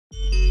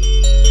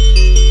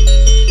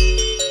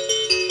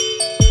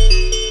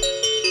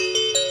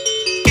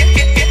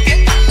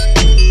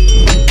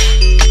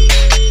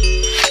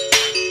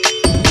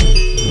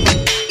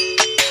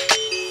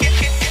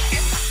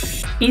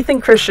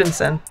Nathan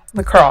Christensen,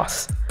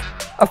 lacrosse.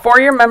 A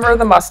four-year member of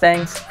the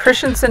Mustangs,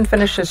 Christensen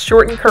finished his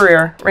shortened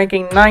career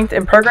ranking 9th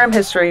in program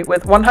history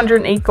with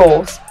 108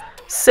 goals,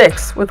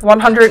 6th with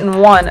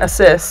 101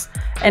 assists,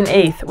 and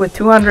 8th with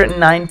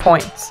 209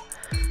 points.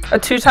 A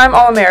two-time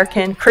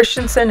All-American,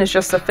 Christensen is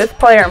just the 5th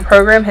player in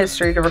program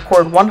history to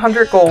record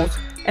 100 goals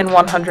and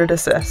 100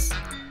 assists.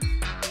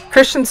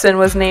 Christensen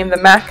was named the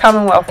MAC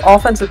Commonwealth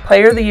Offensive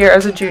Player of the Year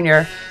as a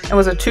junior and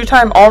was a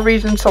two-time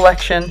All-Region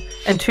selection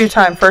and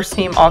two-time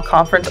first-team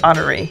All-Conference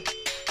honoree.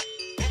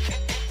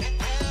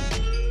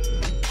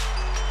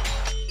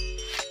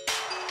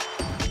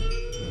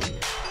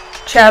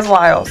 Chaz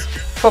Lyles,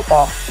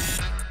 football.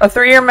 A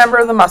three-year member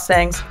of the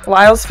Mustangs,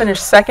 Lyles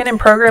finished second in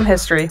program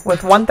history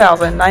with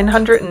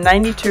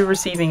 1,992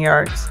 receiving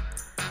yards.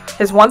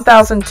 His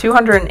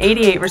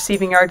 1,288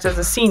 receiving yards as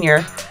a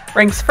senior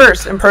ranks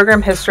first in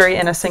program history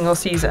in a single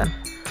season.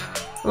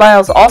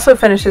 Lyles also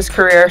finished his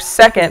career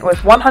second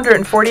with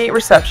 148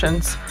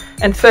 receptions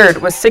and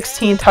third with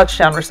 16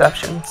 touchdown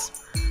receptions.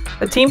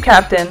 The team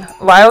captain,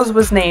 Lyles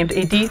was named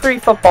a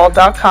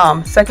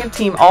D3Football.com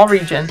second-team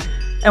All-Region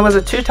and was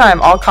a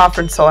two-time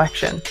All-Conference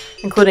selection,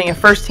 including a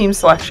first-team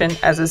selection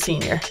as a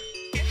senior.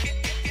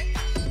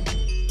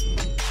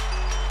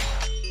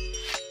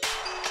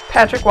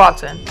 Patrick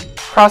Watson,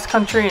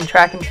 cross-country and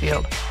track and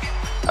field.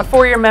 A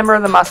four-year member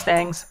of the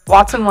Mustangs,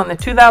 Watson won the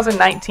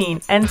 2019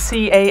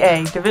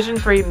 NCAA Division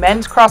III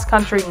Men's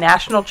Cross-Country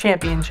National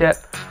Championship,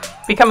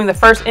 becoming the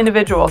first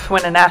individual to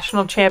win a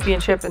national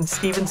championship in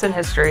Stevenson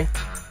history.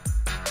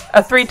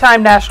 A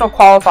three-time national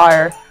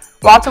qualifier,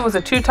 Watson was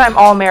a two-time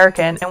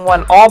All-American and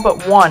won all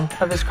but one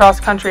of his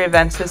cross-country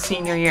events his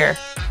senior year.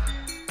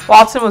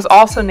 Watson was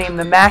also named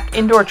the MAC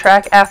Indoor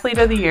Track Athlete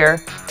of the Year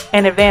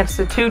and advanced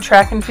to two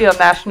track and field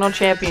national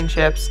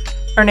championships,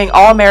 earning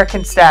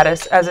All-American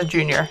status as a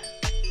junior.